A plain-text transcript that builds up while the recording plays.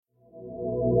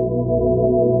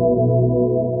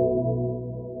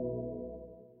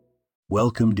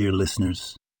Welcome, dear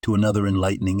listeners, to another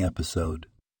enlightening episode.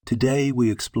 Today we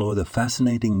explore the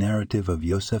fascinating narrative of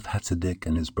Yosef Hatsadik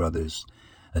and his brothers,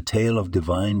 a tale of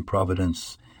divine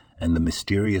providence and the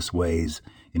mysterious ways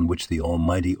in which the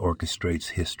Almighty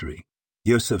orchestrates history.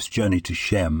 Yosef's journey to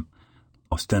Shem,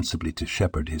 ostensibly to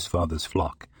shepherd his father's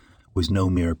flock, was no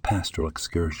mere pastoral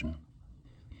excursion.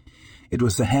 It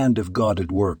was the hand of God at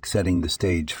work setting the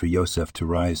stage for Yosef to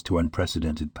rise to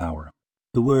unprecedented power.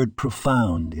 The word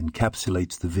profound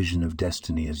encapsulates the vision of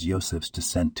destiny as Yosef's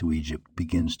descent to Egypt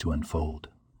begins to unfold.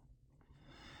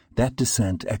 That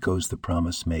descent echoes the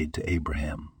promise made to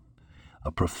Abraham,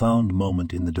 a profound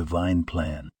moment in the divine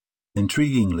plan.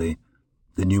 Intriguingly,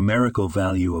 the numerical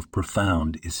value of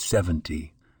profound is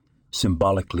 70,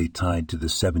 symbolically tied to the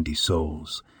 70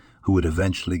 souls who would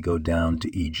eventually go down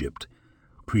to Egypt,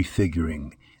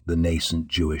 prefiguring the nascent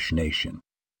Jewish nation.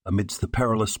 Amidst the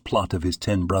perilous plot of his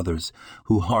 10 brothers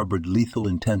who harbored lethal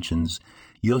intentions,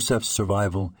 Yosef's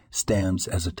survival stands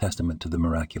as a testament to the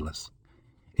miraculous.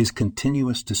 His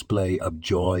continuous display of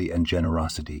joy and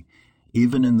generosity,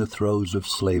 even in the throes of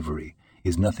slavery,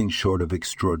 is nothing short of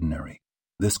extraordinary.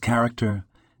 This character,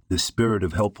 this spirit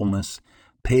of helpfulness,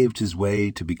 paved his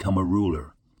way to become a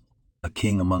ruler, a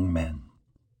king among men.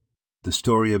 The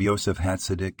story of Yosef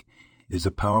Hatsadik is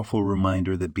a powerful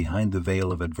reminder that behind the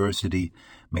veil of adversity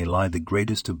may lie the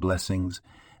greatest of blessings,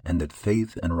 and that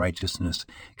faith and righteousness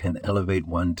can elevate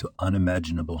one to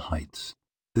unimaginable heights.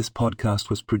 This podcast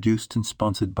was produced and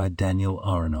sponsored by Daniel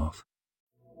Aronoff.